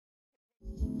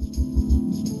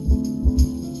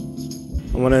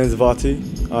My name is Vati.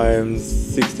 I am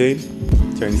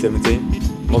 16, turning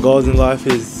 17. My goals in life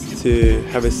is to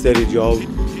have a steady job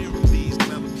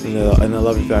and a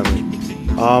loving family.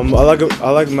 I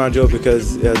like Mt Druitt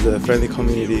because it has a friendly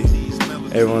community.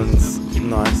 Everyone's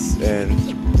nice and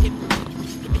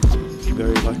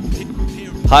very likable.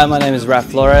 Hi, my name is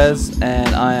Flores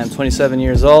and I am 27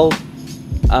 years old.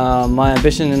 My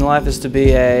ambition in life is to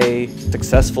be a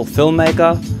successful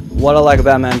filmmaker. What I like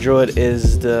about Mt Druitt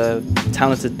is the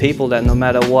talented people that no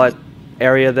matter what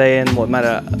area they're in,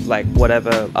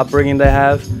 whatever upbringing they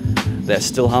have, they're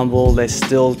still humble, they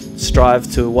still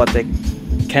strive to what they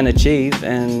can achieve,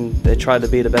 and they try to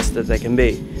be the best that they can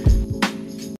be.